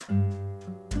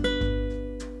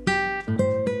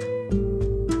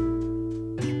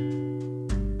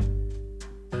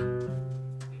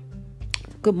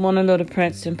Good morning, little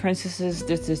prince and princesses.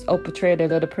 This is Oprah Trader,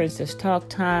 Little Princess Talk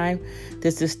Time.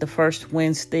 This is the first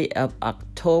Wednesday of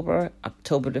October the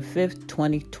 5th,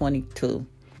 2022.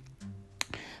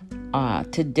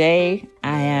 Today,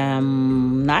 I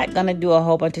am not going to do a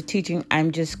whole bunch of teaching.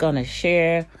 I'm just going to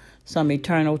share some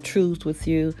eternal truths with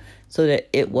you so that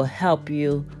it will help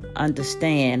you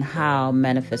understand how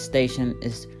manifestation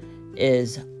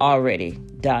is already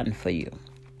done for you.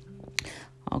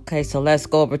 Okay, so let's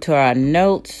go over to our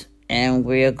notes, and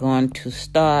we're going to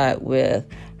start with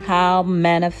how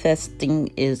manifesting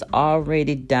is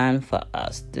already done for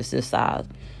us. This is our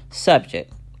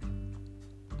subject.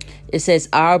 It says,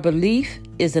 our belief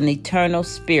is an eternal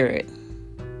spirit.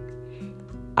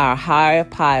 Our higher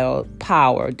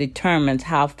power determines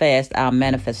how fast our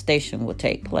manifestation will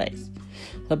take place.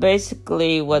 So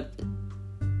basically what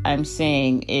I'm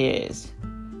saying is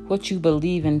what you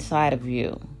believe inside of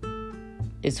you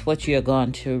is what you're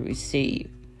going to receive.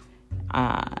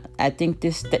 I think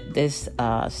this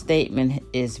statement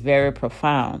is very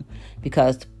profound,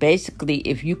 because basically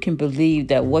if you can believe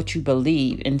that what you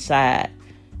believe inside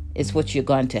is what you're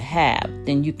going to have,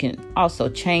 then you can also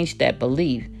change that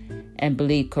belief and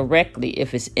believe correctly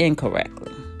if it's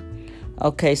incorrectly.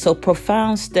 Okay, so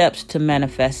profound steps to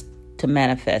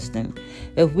manifesting.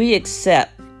 If we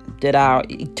accept that our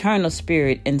eternal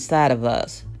spirit inside of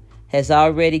us has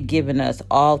already given us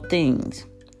all things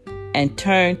and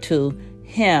turn to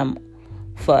Him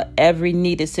for every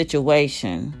needed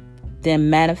situation, then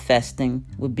manifesting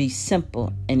would be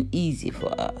simple and easy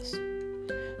for us.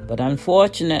 But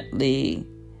unfortunately,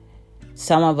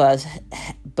 some of us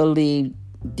believe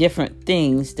different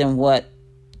things than what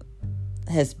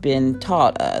has been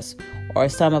taught us, or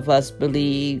some of us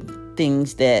believe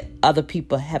things that other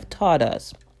people have taught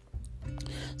us.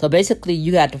 So basically,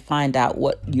 you got to find out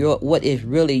what is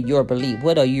really your belief.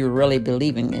 What are you really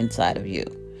believing inside of you?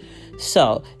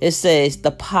 So it says the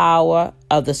power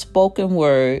of the spoken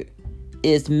word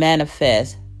is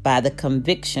manifest by the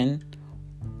conviction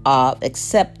of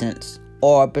acceptance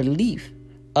or belief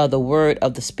of the word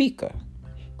of the speaker,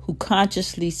 who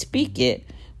consciously speak it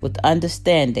with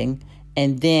understanding,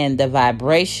 and then the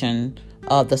vibration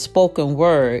of the spoken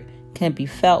word can be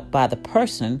felt by the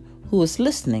person who is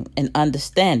listening and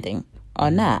understanding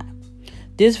or not.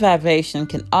 This vibration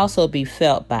can also be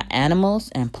felt by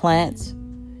animals and plants.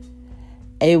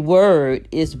 A word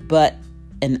is but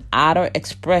an outer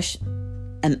expression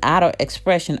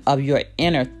of your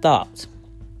inner thoughts.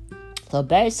 So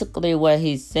basically what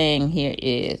he's saying here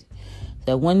is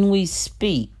that when we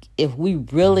speak, if we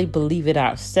really believe it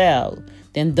ourselves,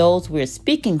 then those we're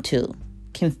speaking to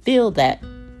can feel that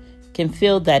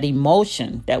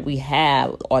emotion that we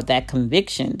have, or that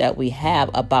conviction that we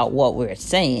have about what we're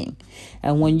saying.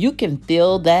 And when you can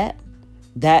feel that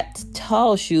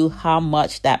tells you how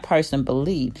much that person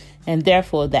believes. And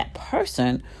therefore that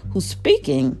person who's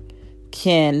speaking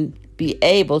can be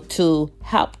able to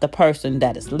help the person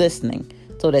that is listening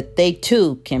so that they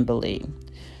too can believe.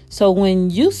 So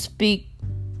when you speak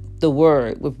the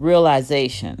word with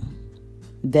realization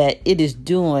that it is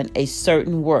doing a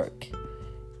certain work,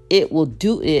 it will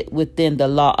do it within the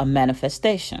law of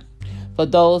manifestation. For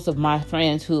those of my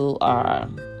friends who are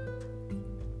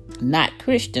not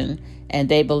Christian and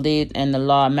they believe in the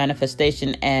law of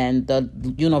manifestation and the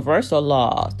universal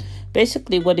laws,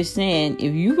 basically what it's saying,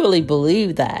 if you really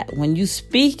believe that, when you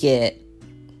speak it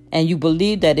and you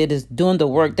believe that it is doing the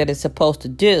work that it's supposed to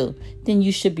do, then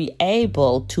you should be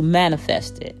able to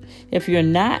manifest it. If you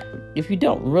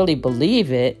don't really believe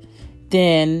it,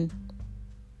 then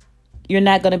you're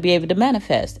not going to be able to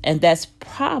manifest. And that's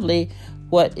probably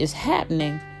what is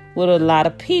happening with a lot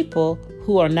of people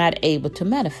who are not able to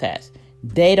manifest.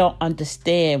 They don't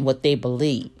understand what they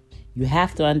believe. You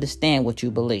have to understand what you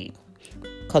believe.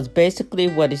 Because basically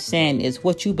what it's saying is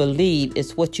what you believe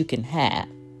is what you can have.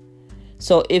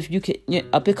 So if you can,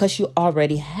 because you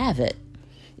already have it.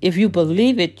 If you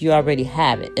believe it, you already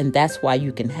have it. And that's why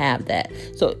you can have that.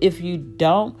 So if you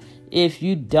don't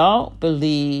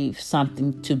believe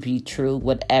something to be true,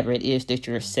 whatever it is that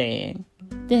you're saying,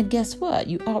 then guess what?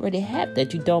 You already have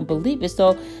that. You don't believe it.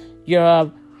 So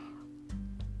your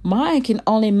mind can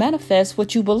only manifest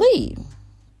what you believe.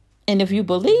 And if you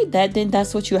believe that, then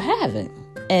that's what you're having.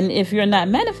 And if you're not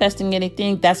manifesting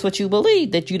anything, that's what you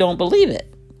believe, that you don't believe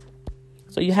it.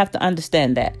 So you have to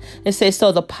understand that. It says,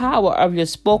 so the power of your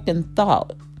spoken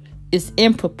thought is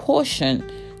in proportion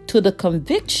to the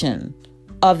conviction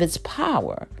of its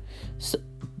power. So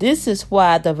this is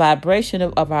why the vibration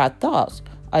of our thoughts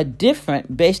are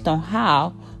different based on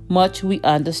how much we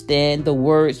understand the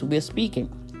words we're speaking.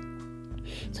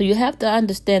 So you have to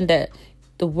understand that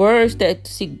the words that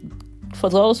for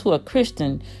those who are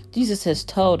Christian, Jesus has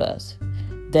told us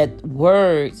that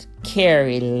words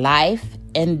carry life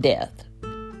and death.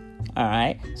 All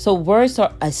right. So words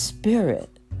are a spirit.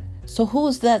 So who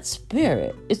is that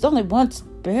spirit? It's only one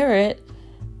spirit,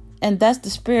 and that's the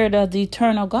spirit of the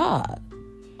eternal God.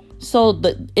 So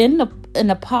in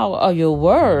the power of your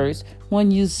words,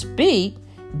 when you speak,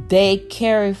 they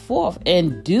carry forth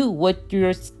and do what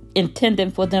you're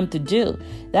intending for them to do.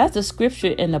 That's the scripture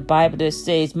in the Bible that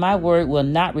says, my word will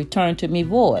not return to me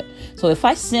void. So if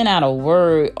I send out a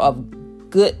word of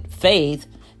good faith,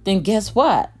 then guess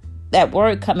what? That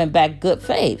word coming back good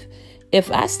faith.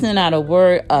 If I send out a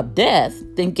word of death,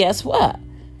 then guess what?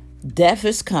 Death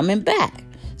is coming back.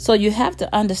 So you have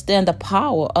to understand the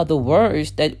power of the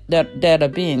words that are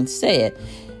being said.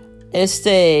 It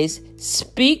says,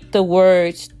 speak the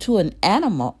words to an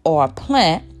animal or a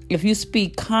plant. If you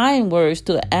speak kind words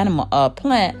to an animal or a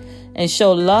plant and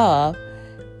show love,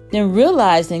 then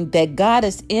realizing that God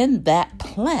is in that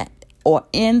plant or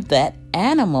in that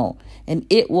animal, and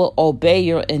it will obey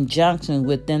your injunction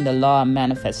within the law of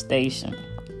manifestation.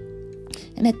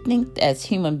 And I think as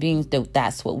human beings,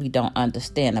 that's what we don't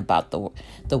understand about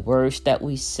the words that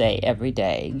we say every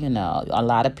day. You know, a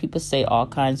lot of people say all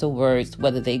kinds of words,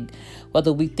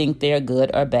 whether we think they're good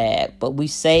or bad, but we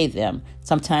say them.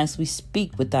 Sometimes we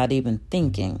speak without even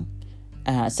thinking.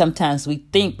 Sometimes we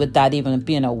think without even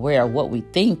being aware of what we're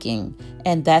thinking.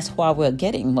 And that's why we're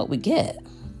getting what we get.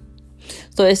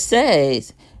 So it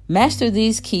says, master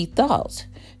these key thoughts.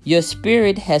 Your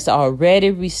spirit has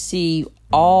already received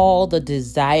all the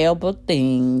desirable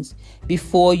things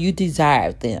before you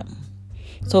desire them.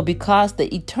 So because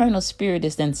the eternal spirit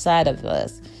is inside of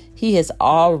us, we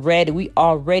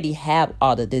already have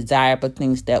all the desirable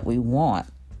things that we want.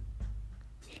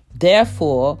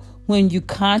 Therefore, when you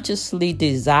consciously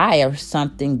desire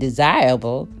something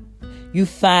desirable, you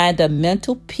find a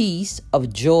mental peace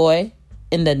of joy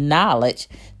in the knowledge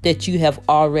that you have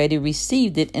already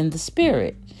received it in the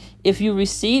spirit. If you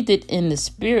received it in the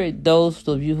spirit, those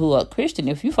of you who are Christian,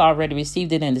 if you've already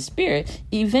received it in the spirit,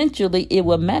 eventually it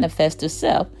will manifest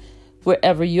itself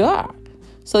wherever you are.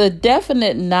 So the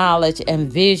definite knowledge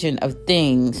and vision of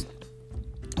things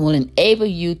will enable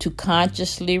you to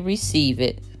consciously receive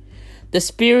it. The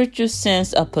spiritual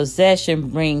sense of possession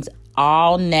brings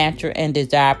all natural and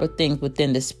desirable things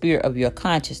within the spirit of your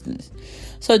consciousness.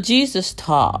 So Jesus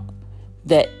taught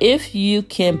that if you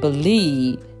can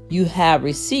believe you have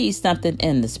received something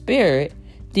in the spirit,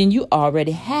 then you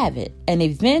already have it. And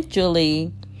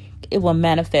eventually it will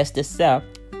manifest itself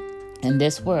in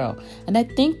this world. And I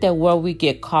think that where we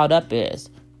get caught up is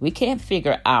we can't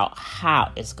figure out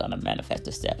how it's going to manifest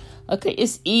itself. Okay,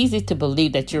 it's easy to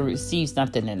believe that you receive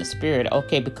something in the spirit,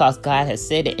 okay, because God has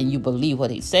said it and you believe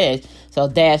what he says. So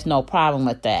there's no problem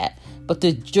with that. But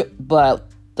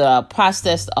the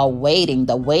process of waiting,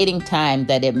 the waiting time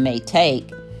that it may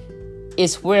take,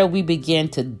 is where we begin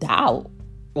to doubt,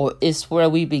 or it's where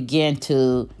we begin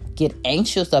to get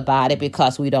anxious about it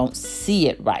because we don't see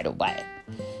it right away.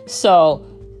 So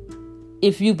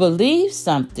if you believe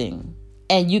something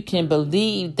and you can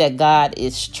believe that God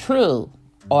is true,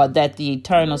 or that the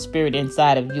eternal spirit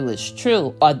inside of you is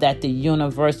true, or that the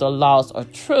universal laws are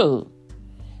true,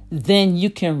 then you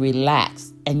can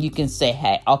relax and you can say,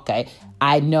 hey, okay,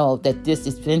 I know that this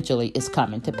eventually is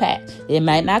coming to pass. It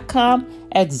might not come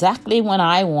exactly when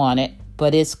I want it,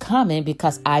 but it's coming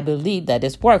because I believe that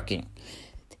it's working.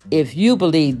 If you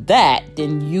believe that,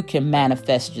 then you can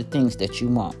manifest your things that you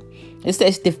want. It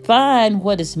says, define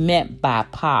what is meant by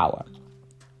power.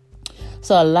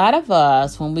 So a lot of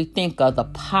us, when we think of the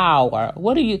power,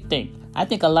 what do you think? I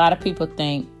think a lot of people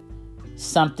think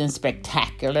something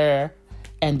spectacular,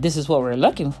 and this is what we're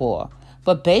looking for.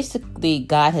 But basically,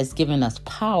 God has given us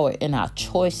power in our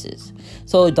choices.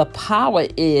 So the power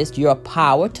is your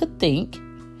power to think,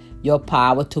 your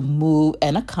power to move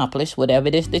and accomplish whatever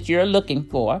it is that you're looking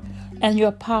for, and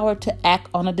your power to act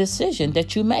on a decision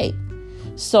that you make.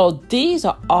 So these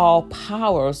are all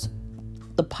powers,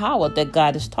 the power that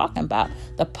God is talking about,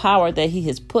 the power that he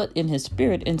has put in his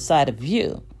spirit inside of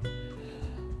you.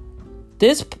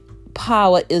 This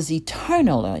power is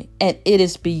eternal, and it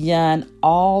is beyond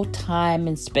all time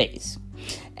and space.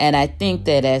 And I think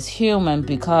that as human,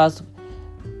 because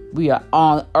we are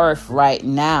on earth right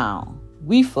now,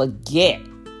 we forget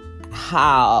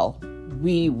how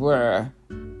we were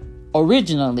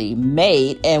originally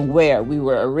made and where we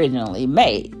were originally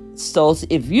made. So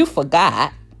if you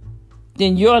forgot,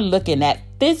 then you're looking at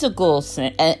physical,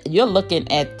 you're looking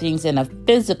at things in a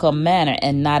physical manner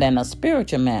and not in a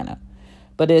spiritual manner.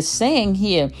 But it's saying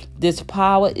here, this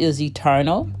power is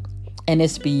eternal and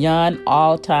it's beyond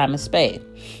all time and space.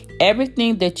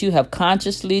 everything that you have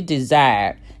consciously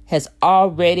desired has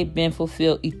already been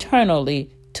fulfilled eternally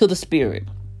to the spirit.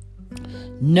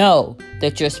 Know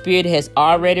that your spirit has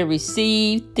already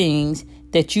received things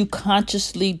that you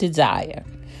consciously desire.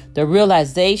 The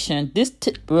realization,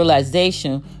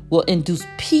 realization will induce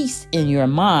peace in your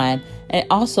mind and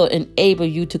also enable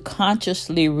you to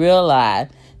consciously realize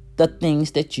the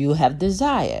things that you have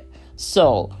desired.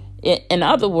 So, in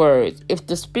other words, if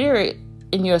the spirit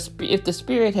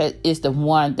is the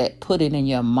one that put it in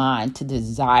your mind to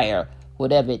desire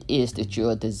whatever it is that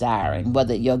you're desiring,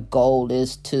 whether your goal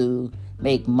is to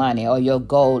make money, or your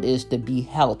goal is to be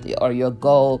healthy, or your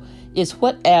goal is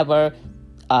whatever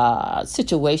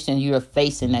situation you're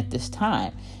facing at this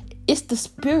time, it's the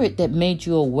spirit that made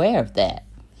you aware of that.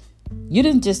 You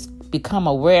didn't just become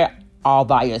aware all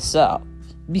by yourself.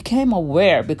 You became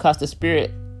aware because the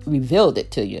spirit revealed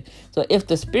it to you. So if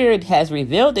the spirit has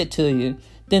revealed it to you,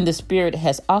 then the spirit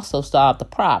has also solved the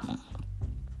problem.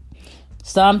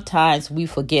 Sometimes we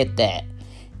forget that.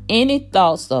 Any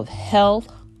thoughts of health,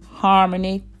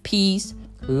 harmony, peace,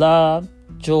 love,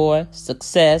 joy,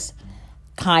 success,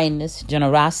 kindness,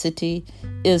 generosity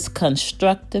is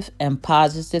constructive and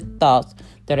positive thoughts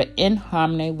that are in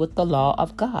harmony with the law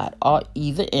of God, or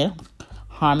even in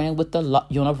harmony with the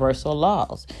universal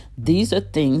laws. These are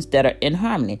things that are in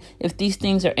harmony. If these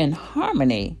things are in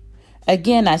harmony,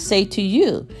 again, I say to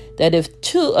you that if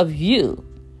two of you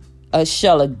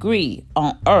shall agree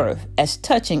on earth as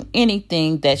touching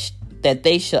anything that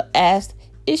they shall ask,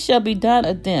 it shall be done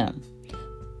of them,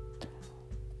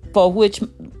 for which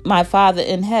my Father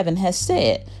in heaven has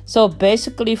said. So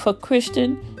basically for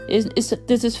Christian,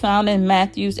 this is found in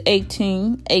Matthew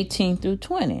 18 through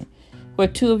 20, where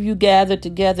two of you gather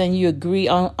together and you agree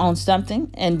on something,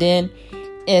 and then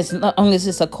as long as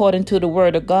it's according to the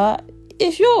word of God,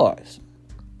 it's yours.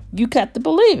 You got to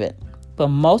believe it. But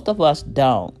most of us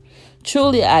don't.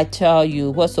 Truly I tell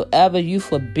you, whatsoever you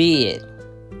forbid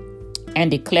and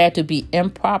declare to be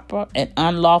improper and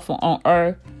unlawful on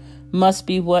earth must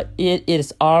be what it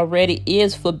is already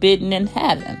is forbidden in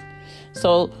heaven.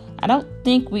 So I don't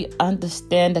think we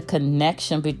understand the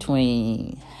connection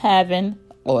between heaven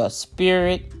or a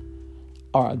spirit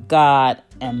or God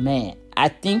and man. I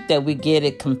think that we get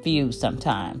it confused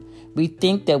sometimes. We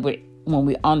think that when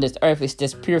we're on this earth, it's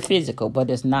just pure physical, but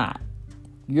it's not.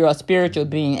 You're a spiritual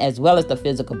being as well as the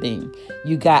physical being.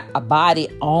 You got a body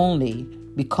only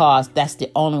because that's the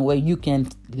only way you can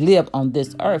live on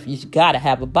this earth. You got to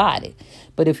have a body.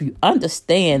 But if you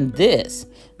understand this,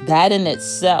 that in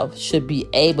itself should be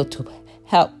able to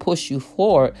help push you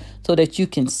forward so that you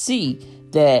can see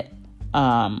that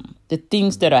the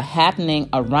things that are happening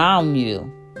around you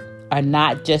are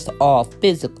not just all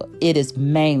physical. It is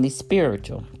mainly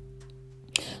spiritual.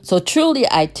 So truly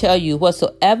I tell you,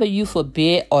 whatsoever you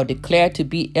forbid or declare to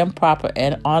be improper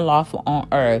and unlawful on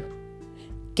earth,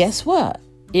 guess what?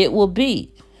 It will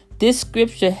be. This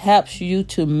scripture helps you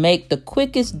to make the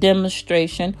quickest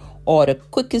demonstration or the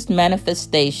quickest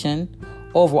manifestation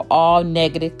over all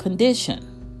negative condition.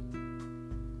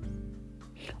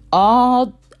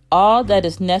 All that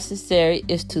is necessary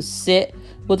is to sit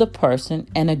with a person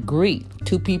and agree.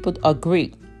 Two people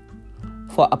agree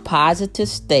for a positive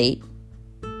state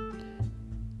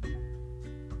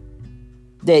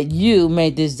that you may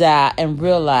desire and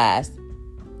realize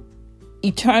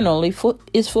eternally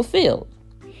is fulfilled.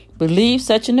 Believe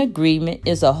such an agreement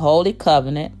is a holy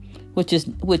covenant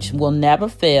which will never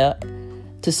fail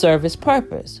to serve its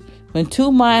purpose. When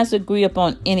two minds agree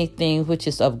upon anything which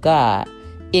is of God,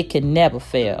 it can never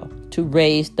fail to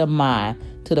raise the mind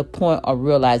to the point of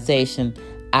realization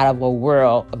out of a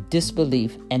world of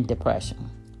disbelief and depression.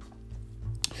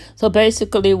 So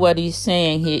basically what he's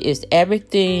saying here is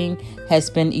everything has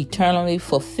been eternally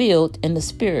fulfilled in the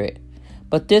spirit.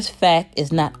 But this fact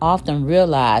is not often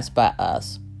realized by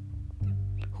us,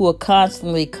 who are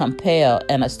constantly compelled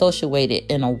and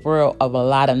associated in a world of a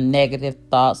lot of negative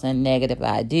thoughts and negative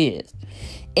ideas.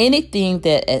 Anything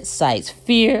that excites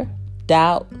fear,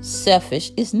 doubt,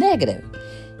 selfish is negative.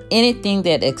 Anything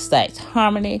that excites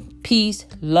harmony, peace,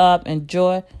 love, and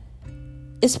joy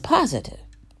is positive.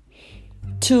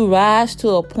 To rise to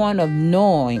a point of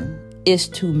knowing is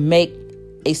to make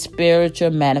a spiritual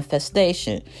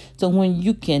manifestation. So when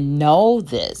you can know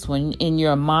this, when in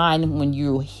your mind, when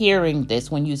you're hearing this,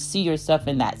 when you see yourself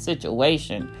in that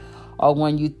situation, or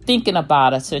when you're thinking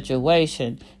about a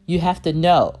situation, you have to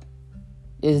know,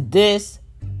 is this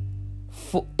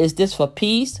for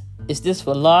peace? Is this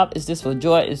for love? Is this for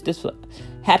joy? Is this for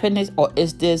happiness? Or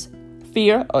is this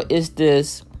fear? Or is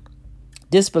this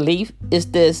disbelief? Is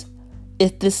this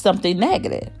something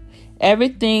negative?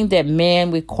 Everything that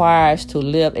man requires to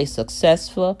live a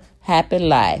successful, happy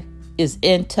life is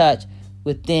in touch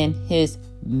within his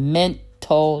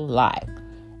mental life.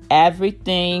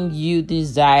 Everything you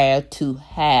desire to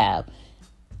have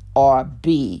or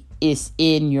be is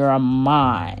in your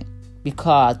mind,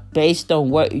 because based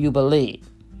on what you believe.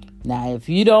 Now, if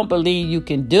you don't believe you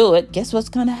can do it, guess what's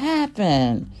going to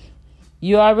happen?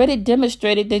 You already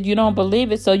demonstrated that you don't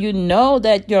believe it, so you know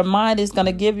that your mind is going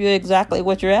to give you exactly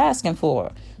what you're asking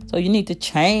for. So you need to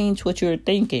change what you're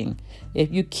thinking.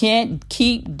 If you can't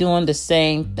keep doing the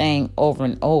same thing over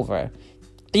and over,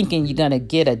 thinking you're going to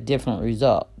get a different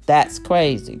result, that's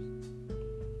crazy.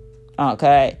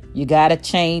 Okay? You got to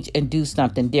change and do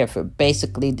something different.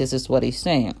 Basically, this is what he's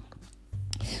saying.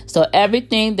 So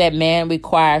everything that man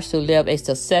requires to live a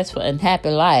successful and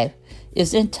happy life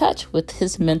is in touch with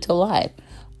his mental life.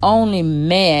 Only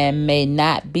man may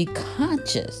not be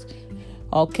conscious.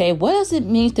 Okay, what does it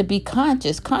mean to be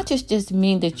conscious? Conscious just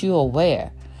means that you're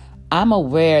aware. I'm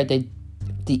aware that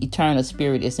the eternal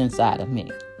spirit is inside of me.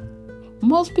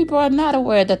 Most people are not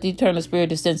aware that the eternal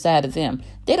spirit is inside of them.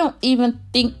 They don't even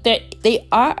think that they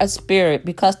are a spirit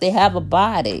because they have a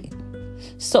body.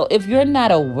 So if you're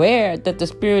not aware that the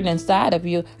spirit inside of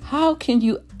you, how can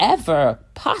you ever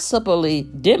possibly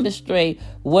demonstrate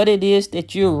what it is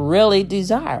that you're really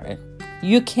desiring?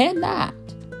 You cannot.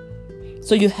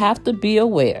 So you have to be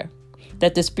aware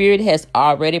that the spirit has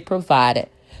already provided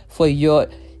for your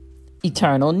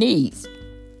eternal needs.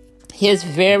 This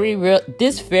very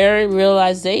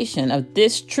realization of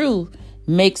this truth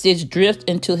makes it drift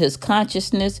into his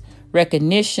consciousness,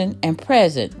 recognition, and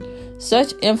present.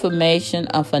 Such information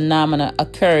or phenomena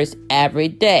occurs every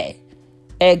day.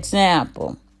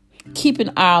 Example, keeping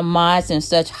our minds in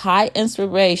such high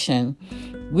inspiration,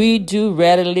 we do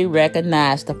readily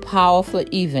recognize the powerful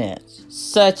events,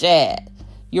 such as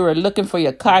you were looking for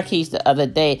your car keys the other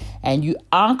day and you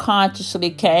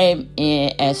unconsciously came in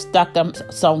and stuck them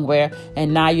somewhere,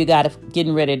 and now you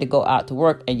getting ready to go out to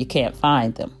work and you can't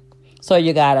find them. So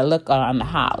you got to look around the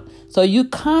house. So you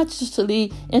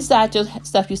consciously, inside your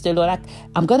stuff, you say, Lord,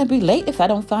 I'm going to be late if I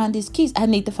don't find these keys. I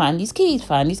need to find these keys.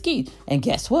 And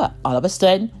guess what? All of a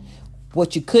sudden,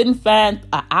 what you couldn't find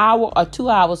an hour or 2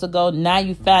 hours ago, now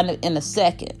you find it in a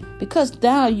second. Because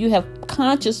now you have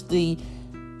consciously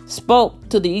spoke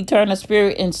to the eternal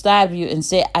spirit inside of you and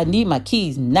said, I need my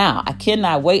keys now. I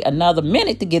cannot wait another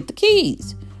minute to get the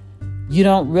keys. You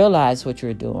don't realize what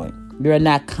you're doing. You're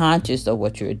not conscious of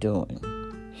what you're doing.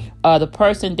 The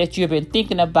person that you've been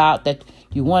thinking about that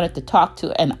you wanted to talk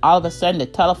to, and all of a sudden the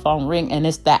telephone ring and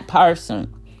it's that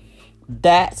person.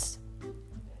 That's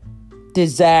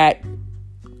desired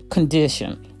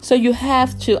condition. So you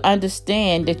have to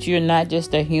understand that you're not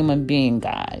just a human being,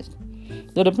 guys.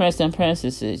 Little prince and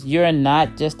princesses, you're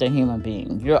not just a human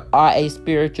being. You are a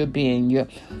spiritual being.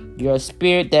 You're a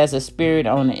spirit. There's a spirit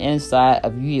on the inside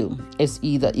of you. It's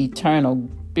either eternal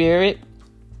spirit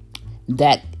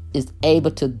that is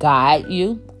able to guide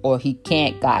you, or he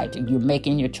can't guide you. You're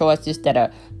making your choices that are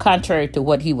contrary to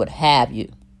what he would have you.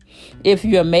 If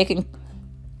you're making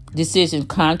decisions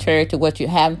contrary to what you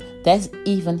have, that's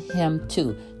even him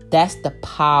too. That's the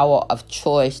power of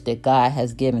choice that God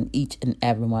has given each and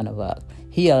every one of us.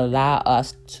 He allows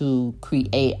us to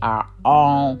create our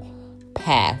own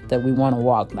path that we want to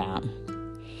walk down.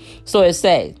 So it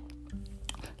says,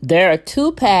 there are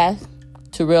two paths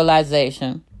to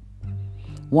realization.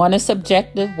 One is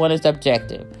subjective, one is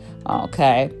objective.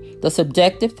 Okay. The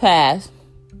subjective path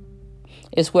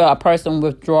is where a person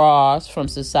withdraws from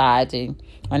society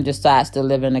and decides to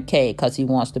live in a cave because he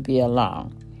wants to be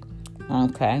alone.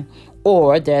 Okay.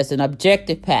 Or there's an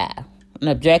objective path. An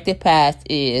objective path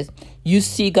is you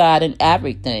see God in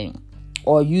everything,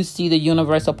 or you see the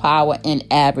universal power in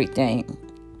everything.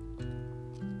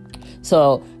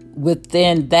 So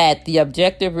within that, the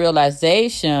objective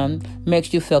realization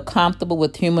makes you feel comfortable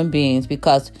with human beings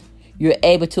because you're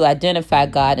able to identify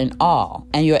God in all,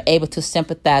 and you're able to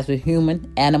sympathize with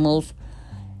human, animals,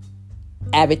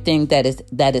 everything that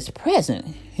is present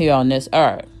here on this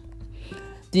earth.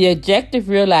 The objective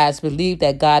realized believe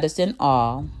that God is in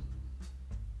all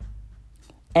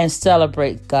and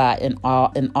celebrate God in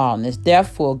allness.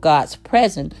 Therefore, God's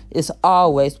presence is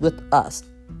always with us.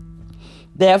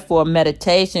 Therefore,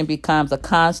 meditation becomes a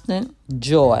constant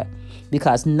joy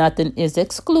because nothing is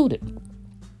excluded.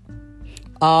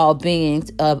 All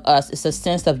beings of us is a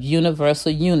sense of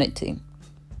universal unity.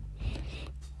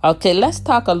 Okay, let's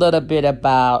talk a little bit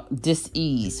about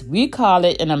dis-ease. We call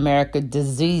it in America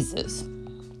diseases.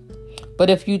 But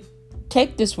if you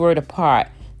take this word apart,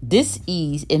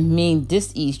 dis-ease, it means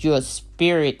dis-ease, your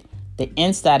spirit the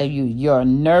inside of you, your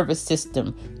nervous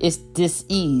system is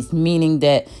diseased, meaning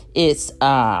that it's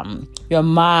your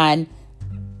mind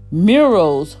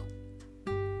mirrors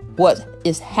what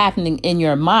is happening in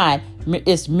your mind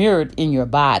is mirrored in your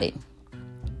body.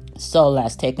 So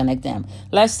let's take an example.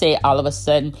 Let's say all of a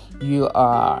sudden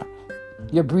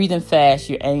you're breathing fast,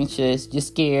 you're anxious, you're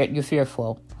scared, you're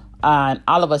fearful, and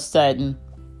all of a sudden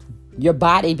your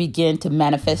body begin to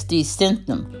manifest these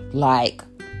symptoms, like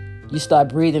you start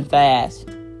breathing fast.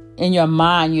 In your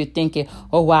mind, you're thinking,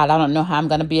 oh, wow, I don't know how I'm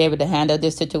going to be able to handle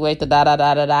this situation,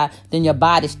 Then your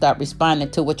body start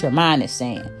responding to what your mind is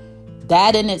saying.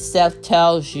 That in itself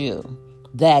tells you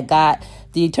that God,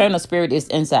 the eternal spirit, is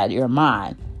inside your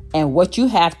mind. And what you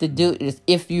have to do is,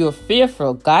 if you're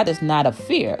fearful, God is not a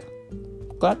fear.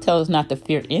 God tells us not to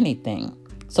fear anything.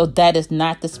 So that is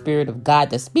not the spirit of God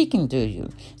that's speaking to you.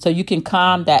 So you can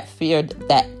calm that fear,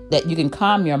 that you can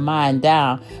calm your mind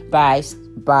down by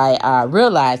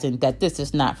realizing that this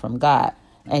is not from God,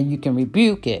 and you can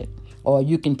rebuke it, or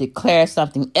you can declare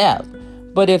something else.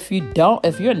 But if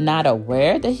you're not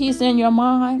aware that he's in your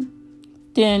mind,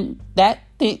 then that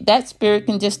spirit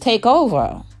can just take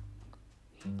over.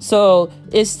 So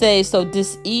it says, so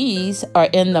disease are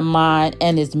in the mind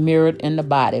and is mirrored in the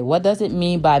body. What does it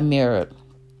mean by mirrored?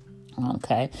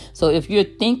 Okay, so if you're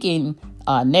thinking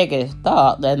negative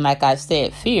thought, then like I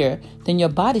said, fear, then your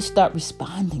body start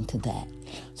responding to that.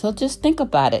 So just think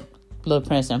about it, little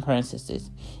prince and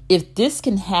princesses. If this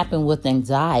can happen with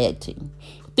anxiety,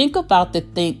 think about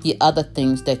the other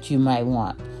things that you might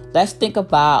want. Let's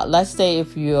say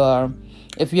if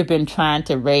you've been trying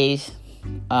to raise,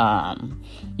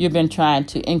 you've been trying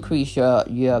to increase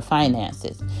your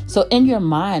finances. So in your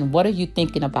mind, what are you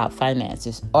thinking about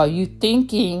finances? Are you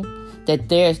thinking that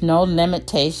there's no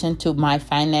limitation to my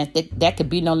finance? That could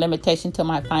be no limitation to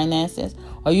my finances?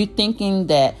 Are you thinking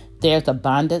that there's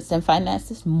abundance in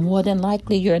finances? More than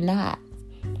likely, you're not.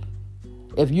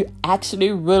 If you're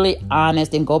actually really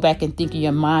honest and go back and think in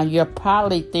your mind, you're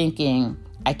probably thinking,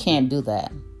 I can't do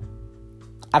that.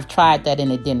 I've tried that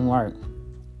and it didn't work.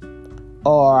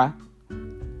 Or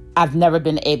I've never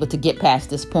been able to get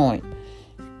past this point.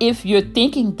 If you're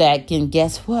thinking that, then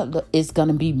guess what? It's going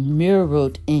to be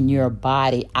mirrored in your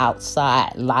body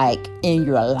outside, like in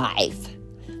your life,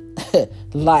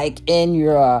 like in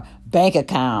your bank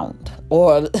account,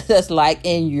 or that's like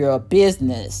in your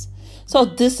business. So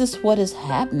this is what is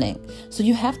happening. So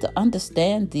you have to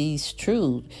understand these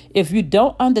truths. If you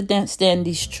don't understand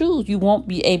these truths, you won't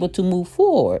be able to move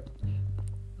forward.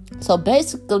 So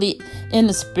basically, in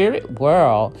the spirit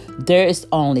world, there is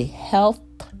only health,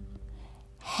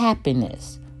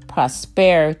 happiness,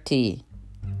 prosperity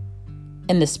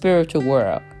in the spiritual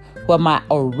world, where my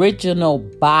original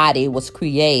body was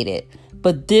created.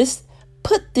 But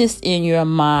put this in your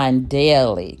mind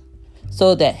daily,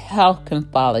 so that health can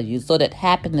follow you, so that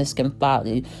happiness can follow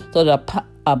you, so that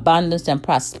abundance and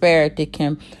prosperity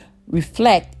can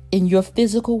reflect in your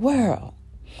physical world.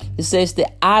 It says the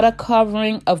outer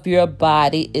covering of your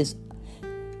body is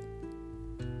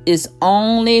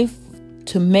only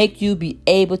to make you be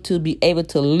able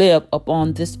to live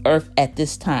upon this earth at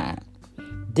this time.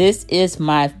 This is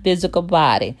my physical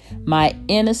body. My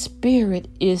inner spirit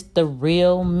is the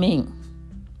real me.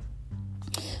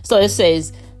 So it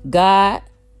says, God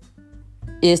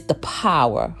is the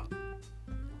power.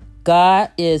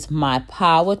 God is my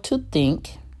power to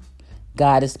think.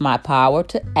 God is my power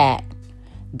to act.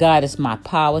 God is my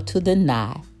power to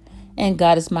deny. And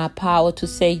God is my power to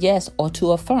say yes or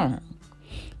to affirm.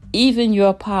 Even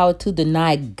your power to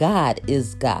deny God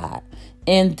is God.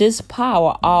 In this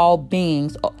power, all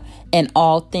beings and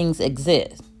all things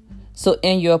exist. So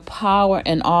in your power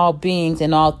and all beings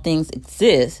and all things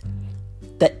exist,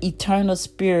 the eternal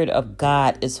spirit of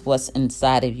God is what's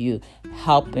inside of you,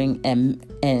 helping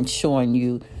and showing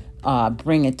you,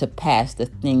 bringing to pass the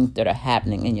things that are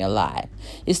happening in your life.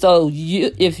 So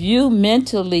if you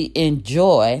mentally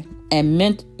enjoy,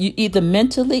 you either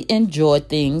mentally enjoy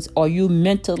things or you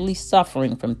mentally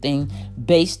suffering from things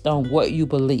based on what you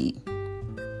believe.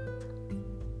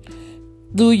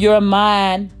 Through your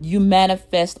mind, you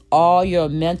manifest all your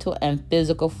mental and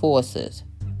physical forces,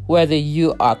 whether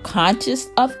you are conscious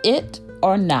of it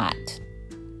or not.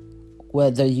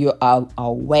 Whether you are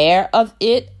aware of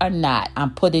it or not.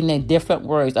 I'm putting in different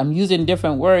words. I'm using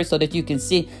different words so that you can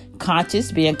see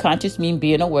conscious. Being conscious means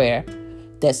being aware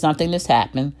that something has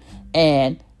happened.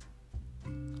 And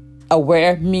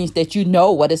aware means that you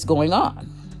know what is going on.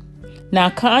 Now,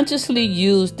 consciously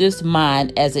use this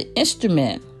mind as an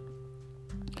instrument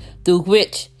through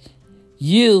which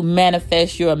You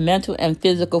manifest your mental and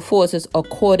physical forces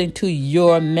according to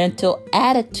your mental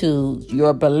attitudes,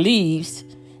 your beliefs,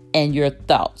 and your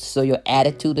thoughts. So your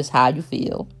attitude is how you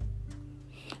feel.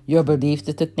 Your beliefs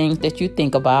is the things that you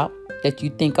think about, that you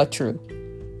think are true.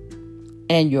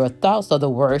 And your thoughts are the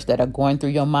words that are going through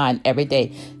your mind every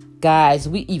day. Guys,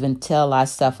 we even tell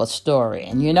ourselves a story.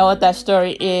 And you know what that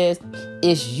story is?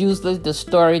 It's usually the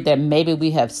story that maybe we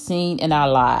have seen in our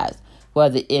lives.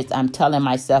 Whether it's I'm telling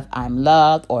myself I'm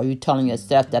loved, or you telling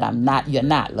yourself that you're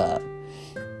not loved.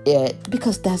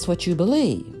 Because that's what you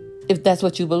believe. If that's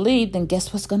what you believe, then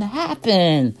guess what's going to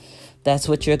happen? That's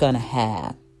what you're going to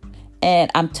have.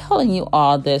 And I'm telling you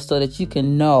all this so that you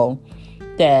can know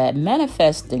that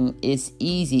manifesting is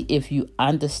easy if you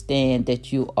understand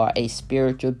that you are a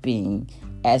spiritual being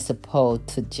as opposed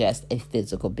to just a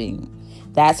physical being.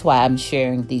 That's why I'm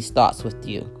sharing these thoughts with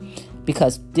you.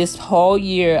 Because this whole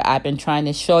year I've been trying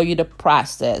to show you the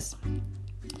process.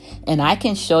 And I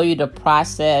can show you the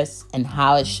process and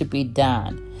how it should be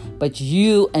done. But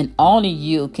you and only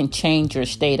you can change your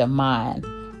state of mind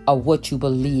of what you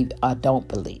believe or don't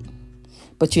believe.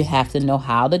 But you have to know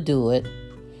how to do it.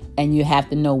 And you have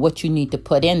to know what you need to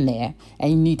put in there.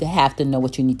 And you have to know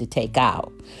what you need to take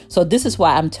out. So this is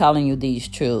why I'm telling you these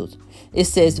truths. It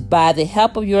says, by the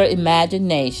help of your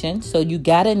imagination. So you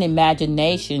got an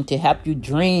imagination to help you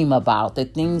dream about the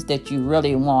things that you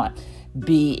really want.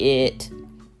 Be it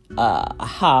a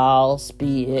house,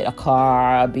 be it a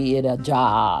car, be it a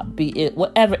job, be it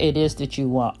whatever it is that you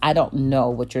want. I don't know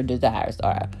what your desires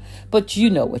are, but you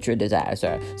know what your desires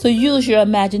are. So use your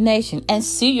imagination and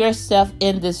see yourself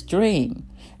in this dream.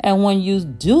 And when you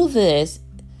do this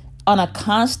on a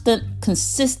constant,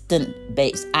 consistent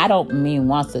base, I don't mean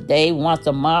once a day, once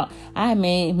a month. I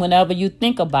mean, whenever you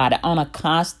think about it, on a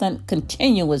constant,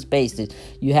 continuous basis.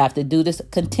 You have to do this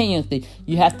continuously.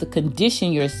 You have to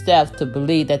condition yourself to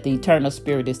believe that the eternal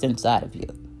spirit is inside of you.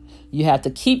 You have to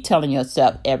keep telling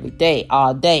yourself every day,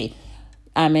 all day.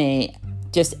 I mean,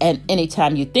 just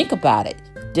anytime you think about it,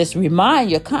 just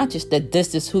remind your conscious that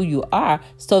this is who you are,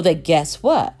 so that guess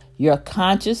what? Your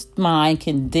conscious mind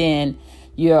can then,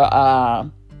 your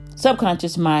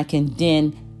subconscious mind can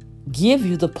then give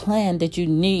you the plan that you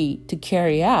need to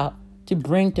carry out to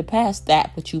bring to pass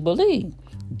that which you believe.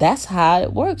 That's how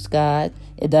it works, guys.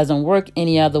 It doesn't work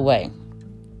any other way.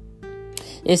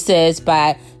 It says,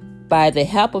 by the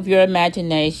help of your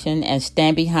imagination, and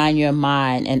stand behind your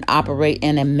mind and operate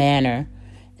in a manner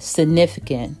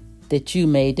significant that you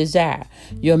may desire.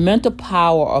 Your mental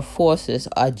power or forces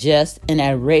are just in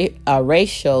a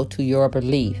ratio to your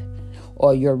belief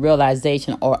or your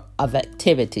realization or of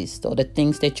activities. So the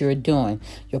things that you're doing,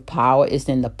 your power is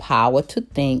in the power to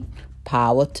think,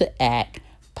 power to act,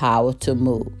 power to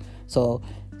move. So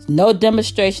no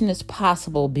demonstration is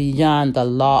possible beyond the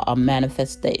law of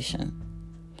manifestation.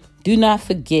 Do not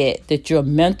forget that your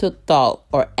mental thought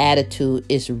or attitude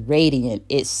is radiant.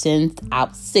 It sends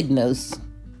out signals.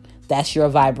 That's your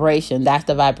vibration. That's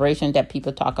the vibration that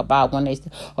people talk about when they say,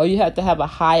 oh, you have to have a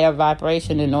higher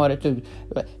vibration in order to...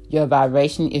 Your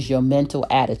vibration is your mental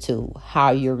attitude,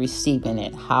 how you're receiving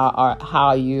it,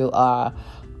 how you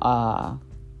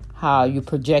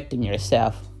projecting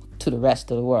yourself to the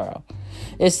rest of the world.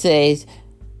 It says,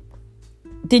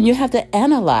 then you have to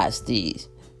analyze these.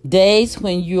 Days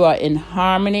when you are in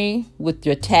harmony with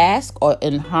your task or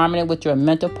in harmony with your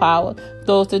mental power,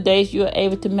 those are the days you are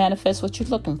able to manifest what you're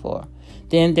looking for.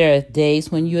 Then there are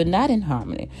days when you're not in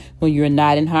harmony. When you're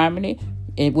not in harmony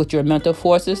with your mental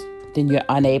forces, then you're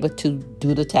unable to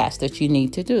do the task that you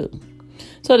need to do.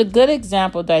 So the good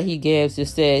example that he gives, it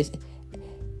says,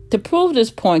 to prove this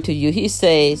point to you, he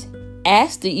says,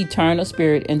 ask the eternal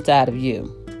spirit inside of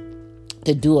you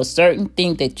to do a certain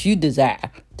thing that you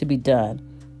desire to be done.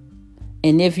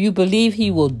 And if you believe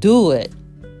he will do it,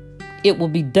 it will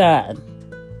be done.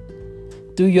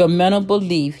 Through your mental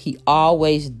belief, he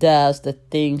always does the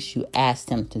things you ask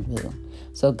him to do.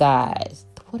 So guys,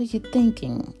 what are you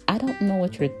thinking? I don't know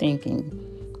what you're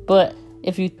thinking. But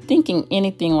if you're thinking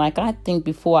anything like I think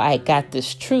before I got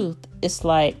this truth, it's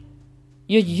like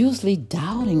you're usually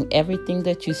doubting everything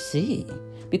that you see.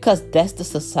 Because that's the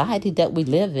society that we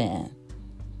live in.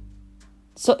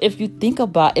 So if you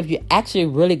actually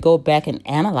really go back and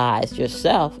analyze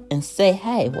yourself and say,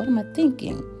 hey, what am I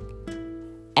thinking?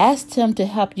 Ask him to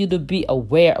help you to be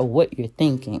aware of what you're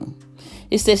thinking.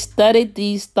 It says, study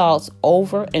these thoughts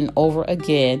over and over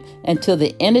again until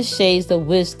the inner shades of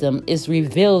wisdom is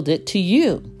revealed to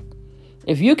you.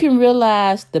 If you can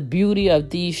realize the beauty of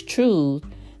these truths,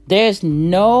 there's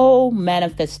no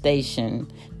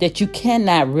manifestation that you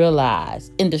cannot realize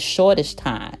in the shortest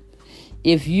time.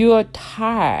 If you're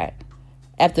tired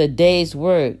after a day's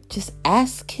work, just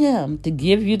ask him to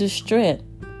give you the strength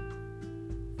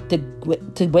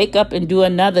to wake up and do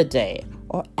another day.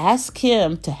 Or ask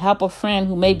him to help a friend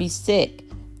who may be sick,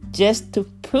 just to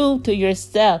prove to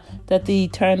yourself that the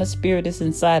eternal spirit is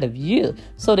inside of you,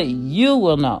 so that you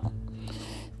will know.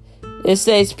 It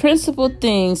says principal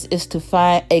things is to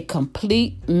find a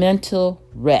complete mental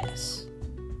rest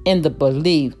in the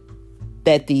belief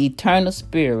that the eternal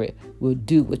spirit will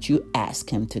do what you ask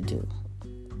him to do.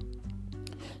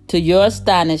 To your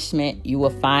astonishment, you will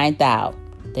find out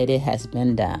that it has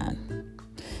been done.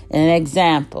 An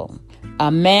example, a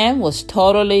man was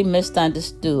totally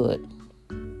misunderstood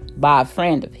by a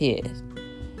friend of his.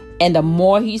 And the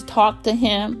more he talked to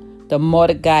him, the more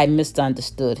the guy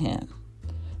misunderstood him.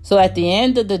 So at the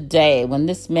end of the day, when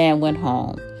this man went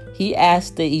home, he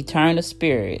asked the eternal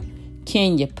spirit,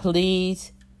 "Can you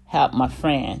please help my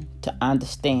friend to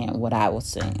understand what I was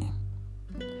saying?"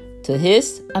 To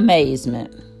his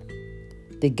amazement,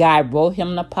 the guy wrote him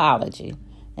an apology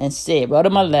and wrote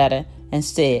him a letter and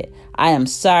said, "I am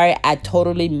sorry, I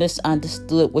totally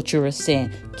misunderstood what you were saying.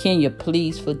 Can you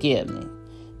please forgive me?"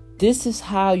 This is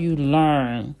how you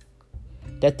learn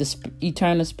that the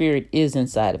eternal spirit is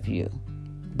inside of you,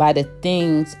 by the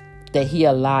things that he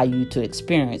allowed you to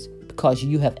experience because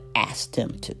you have asked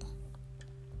him to.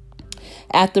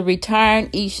 After retiring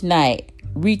each night,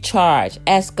 recharge.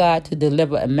 Ask God to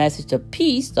deliver a message of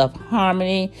peace, of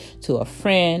harmony to a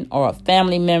friend or a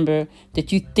family member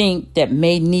that you think that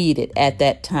may need it at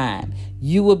that time.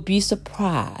 You will be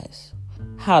surprised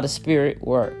how the Spirit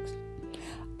works.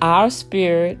 Our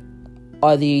spirit,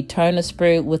 or the eternal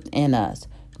spirit within us,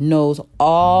 knows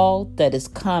all that is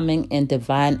coming in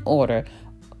divine order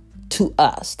to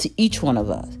us, to each one of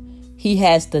us. He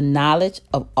has the knowledge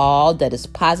of all that is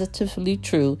positively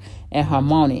true and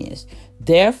harmonious.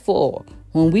 Therefore,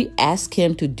 when we ask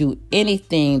him to do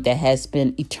anything that has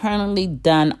been eternally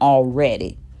done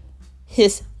already,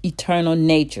 his eternal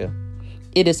nature,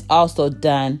 it is also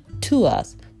done to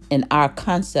us in our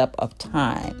concept of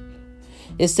time.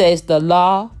 It says the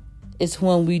law is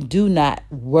when we do not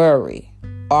worry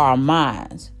our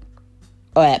minds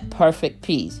are at perfect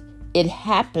peace. It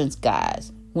happens,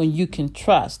 guys, when you can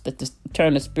trust that the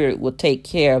eternal spirit will take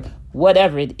care of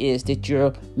whatever it is that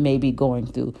you're maybe going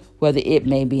through, whether it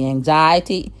may be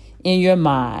anxiety in your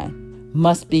mind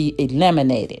must be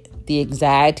eliminated. The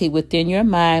anxiety within your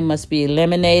mind must be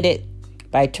eliminated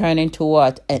by turning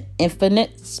towards an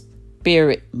infinite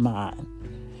spirit mind,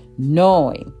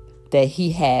 knowing that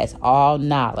he has all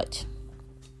knowledge.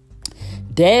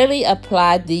 Daily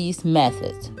apply these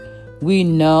methods. We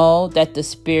know that the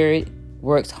spirit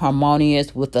works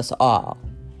harmonious with us all.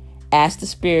 Ask the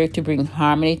spirit to bring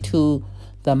harmony to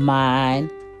the mind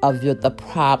of the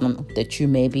problem that you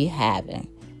may be having,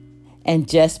 and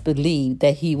just believe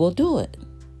that he will do it.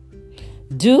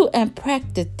 Do and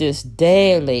practice this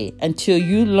daily until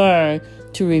you learn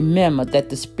to remember that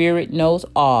the spirit knows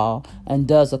all and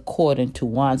does according to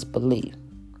one's belief.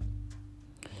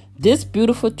 This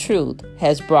beautiful truth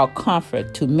has brought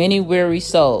comfort to many weary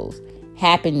souls,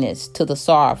 happiness to the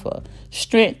sorrowful,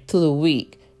 strength to the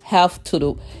weak, health to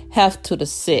the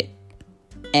sick,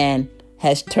 and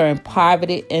has turned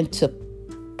poverty into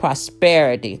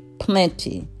prosperity,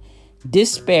 plenty,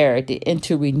 disparity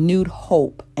into renewed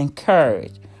hope and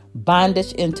courage,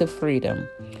 bondage into freedom,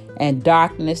 and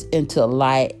darkness into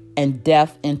light, and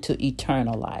death into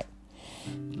eternal life.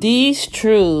 These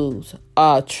truths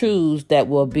are truths that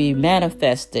will be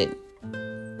manifested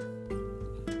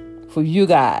for you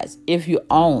guys if you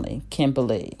only can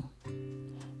believe.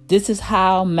 This is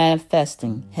how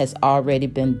manifesting has already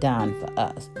been done for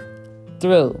us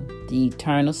through the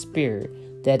eternal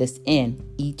spirit that is in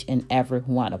each and every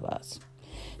one of us.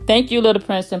 Thank you, little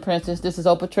prince and princess. This is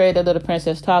Oprah Trader, Little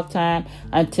Princess Talk Time.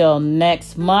 Until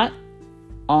next month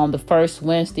on the first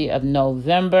Wednesday of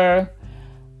November,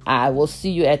 I will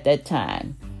see you at that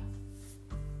time.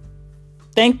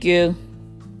 Thank you.